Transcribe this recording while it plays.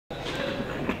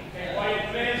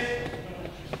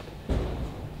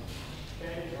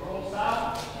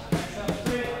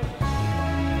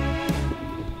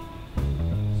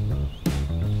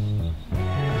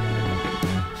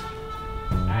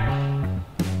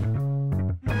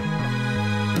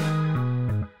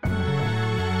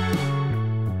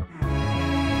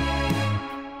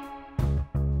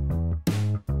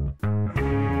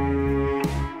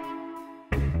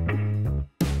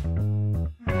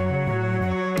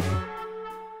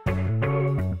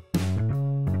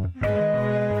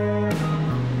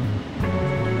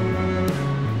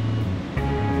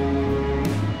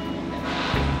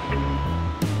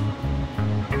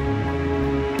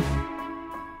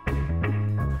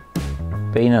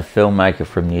Being a filmmaker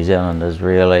from New Zealand is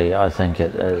really, I think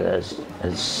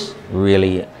it's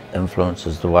really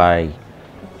influences the way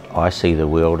I see the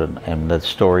world and the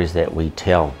stories that we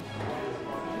tell.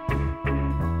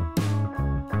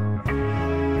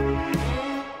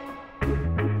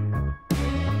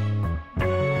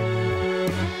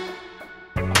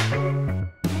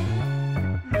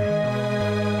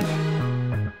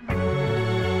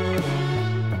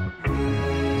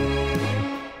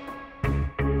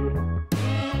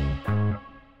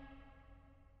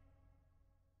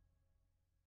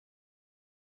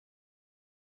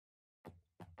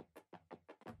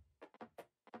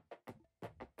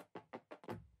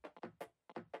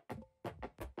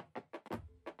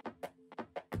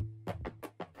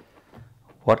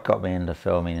 What got me into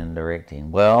filming and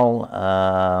directing? Well,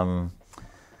 I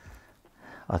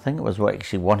think it was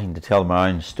actually wanting to tell my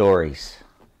own stories.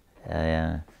 But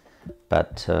in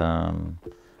fact, my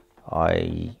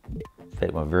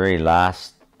very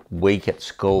last week at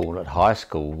school, at high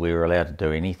school, we were allowed to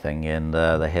do anything, and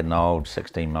they had an old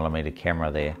 16mm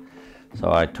camera there.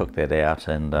 So I took that out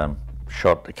and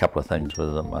shot a couple of things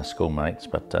with my schoolmates,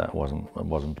 but it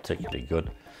wasn't particularly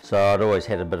good. So I'd always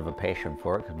had a bit of a passion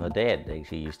for it because my dad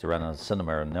actually used to run a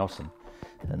cinema in Nelson,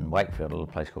 in Wakefield, a little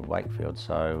place called Wakefield.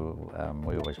 So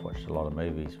we always watched a lot of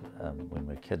movies when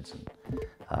we were kids,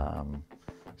 and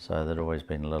so there'd always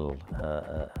been a little,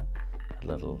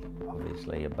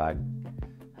 obviously a bug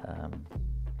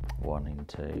wanting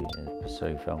to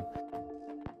pursue film.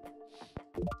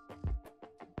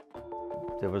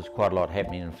 There was quite a lot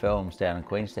happening in films down in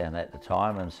Queenstown at the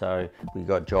time, and so we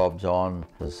got jobs on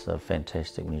this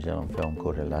fantastic New Zealand film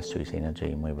called Illustrious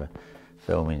Energy, and we were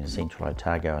filming in Central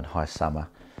Otago in high summer.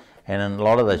 And in a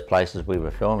lot of those places we were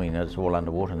filming, it's all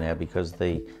underwater now because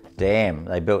the dam,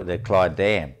 they built the Clyde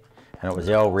Dam, and it was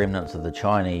the old remnants of the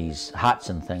Chinese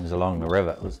huts and things along the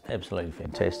river. It was absolutely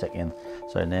fantastic, and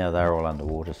so now they're all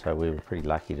underwater, so we were pretty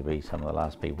lucky to be some of the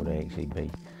last people to actually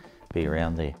be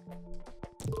around there.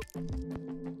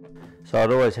 So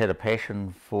I'd always had a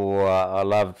passion for, I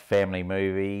loved family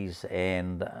movies,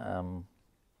 and a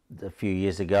few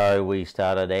years ago we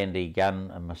started, Andy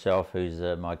Gunn and myself, who's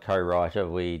my co-writer,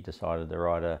 we decided to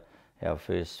write our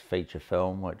first feature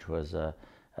film, which was a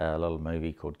little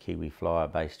movie called Kiwi Flyer,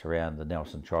 based around the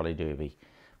Nelson Trolley Derby,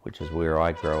 which is where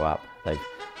I grew up.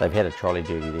 They've had a trolley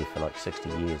derby there for like 60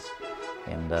 years,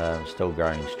 and still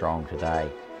growing strong today.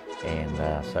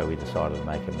 And so we decided to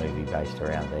make a movie based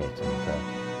around that, and so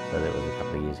that was a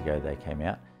couple of years ago they came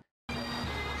out.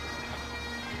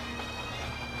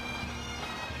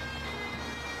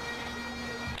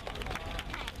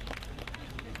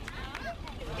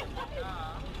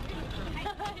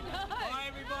 Hi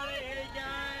everybody, here you go.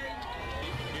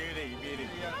 Beauty.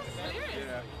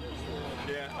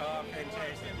 Yeah, oh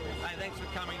fantastic. Hey, thanks for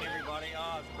coming everybody.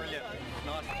 Oh, it's brilliant.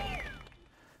 Nice.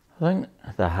 I think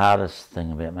the hardest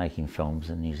thing about making films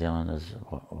in New Zealand is,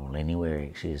 or anywhere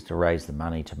actually, is to raise the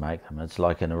money to make them. It's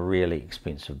like in a really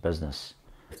expensive business.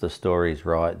 If the story's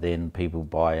right, then people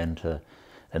buy into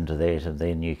that, and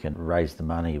then you can raise the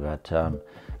money. But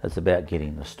it's about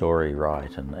getting the story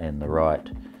right and the right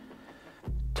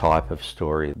type of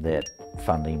story that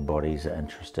funding bodies are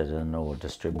interested in or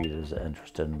distributors are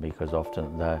interested in, because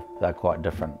often they're quite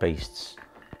different beasts.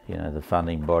 You know, the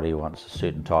funding body wants a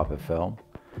certain type of film,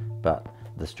 but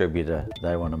the distributor,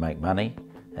 they want to make money,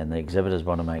 and the exhibitors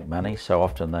want to make money, so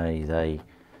often they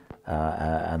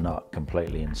are not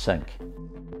completely in sync.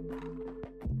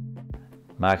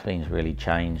 Marketing's really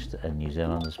changed in New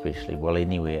Zealand, especially, well,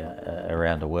 anywhere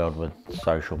around the world, with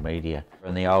social media.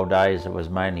 In the old days it was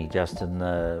mainly just in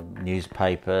the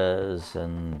newspapers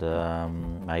and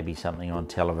maybe something on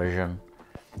television.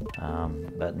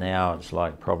 But now it's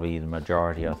like probably the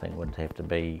majority, I think, would have to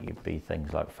be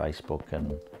things like Facebook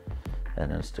and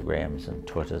Instagrams and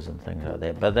Twitters and things like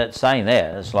that. But that, saying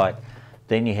that, it's like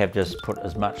then you have just put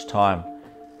as much time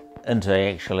into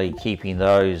actually keeping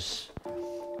those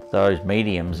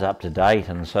mediums up to date,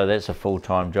 and so that's a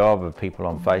full-time job of people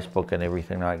on Facebook and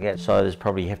everything like that. So there's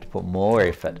probably, you have to put more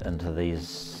effort into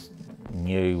these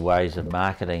new ways of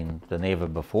marketing than ever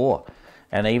before.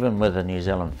 And even with a New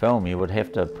Zealand film, you would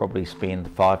have to probably spend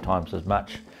 5 times as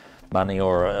much money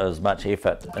or as much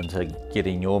effort into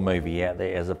getting your movie out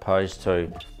there, as opposed to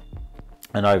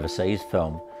an overseas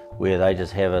film where they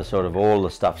just have a sort of all the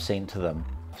stuff sent to them.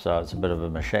 So it's a bit of a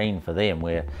machine for them,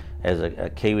 where as a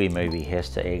Kiwi movie has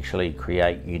to actually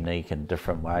create unique and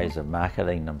different ways of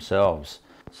marketing themselves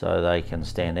so they can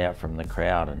stand out from the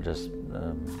crowd and just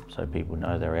so people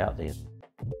know they're out there.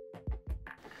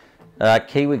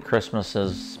 Kiwi Christmas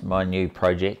is my new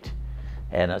project,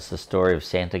 and it's the story of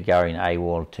Santa going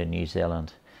AWOL to New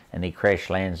Zealand. and he crash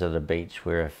lands at a beach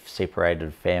where a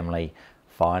separated family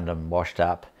find him washed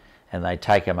up, and they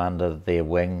take him under their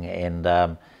wing,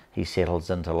 and he settles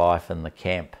into life in the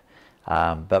camp.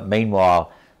 But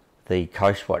meanwhile, the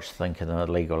Coast Watch think an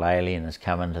illegal alien has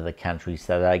come into the country,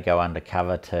 so they go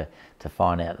undercover to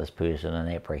find out this person and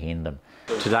apprehend him.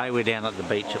 Today we're down at the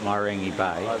beach at Mairangi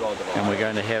Bay, and we're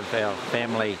going to have our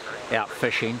family out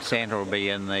fishing. Santa will be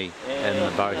in the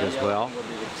boat as well.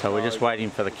 So we're just waiting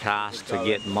for the cast to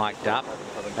get mic'd up,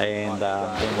 and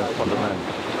then we'll put them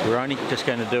in. We're only just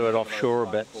going to do it offshore a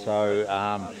bit, so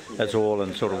it's all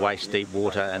in sort of waist deep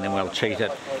water, and then we'll cheat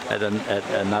it at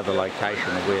another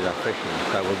location of where they're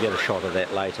fishing. So we'll get a shot of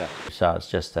that later. So it's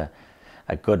just a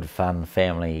good fun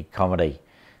family comedy.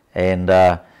 And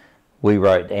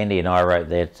Andy and I wrote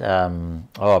that,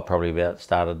 probably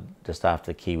started just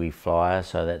after Kiwi Flyer,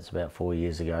 so that's about 4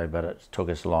 years ago, but it took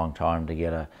us a long time to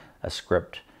get a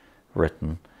script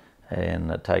written, and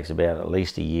it takes about at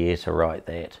least a year to write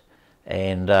that.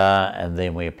 And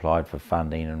then we applied for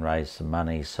funding and raised some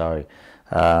money. So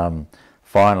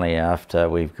finally, after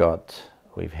we've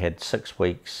had 6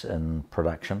 weeks in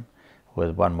production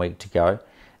with 1 week to go,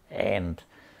 and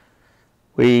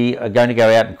we are going to go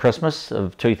out in Christmas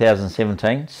of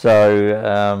 2017,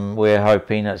 so we're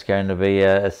hoping it's going to be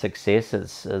a success.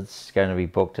 It's going to be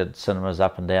booked at cinemas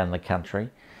up and down the country,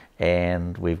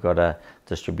 and we've got a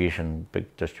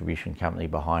big distribution company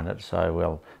behind it, so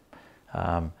we'll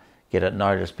get it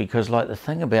noticed. Because like the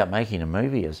thing about making a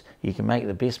movie is you can make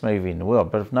the best movie in the world,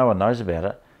 but if no one knows about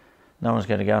it, no one's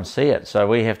going to go and see it. So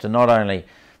we have to not only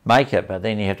make it, but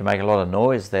then you have to make a lot of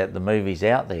noise that the movie's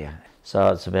out there. So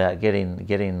it's about getting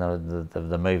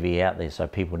the movie out there so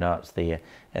people know it's there,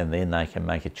 and then they can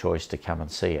make a choice to come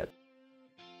and see it.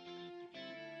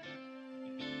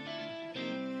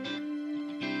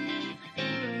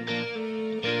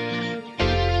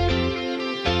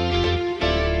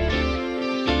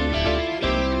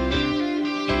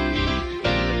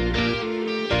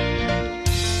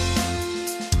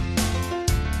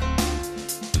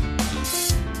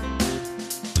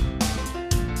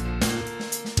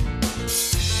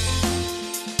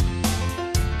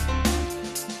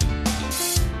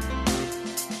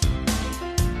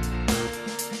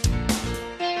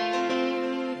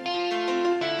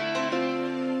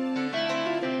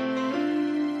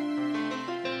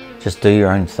 Just do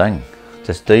your own thing.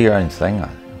 Just do your own thing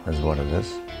is what it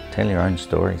is. Tell your own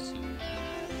stories.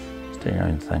 Just do your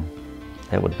own thing.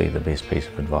 That would be the best piece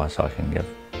of advice I can give.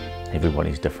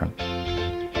 Everybody's different.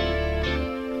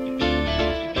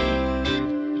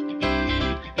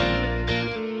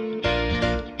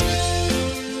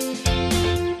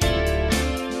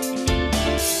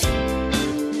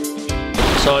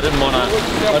 So I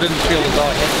didn't feel as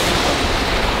I had to.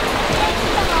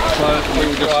 So we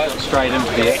were just straight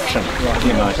into the action,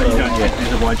 you know. So you don't get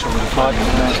the wide shot of the fight.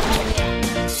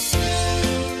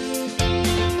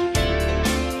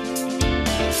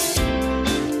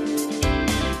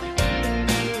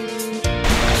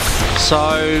 So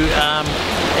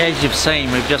as you've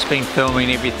seen, we've just been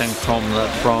filming everything from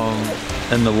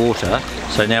in the water.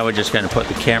 So now we're just going to put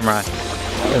the camera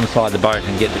inside the boat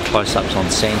and get the close-ups on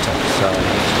Santa. So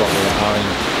that's what we're home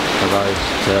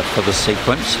for the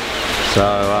sequence.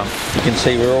 So you can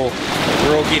see we're all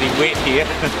getting wet here,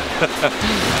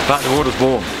 but the water's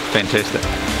warm.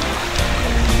 Fantastic.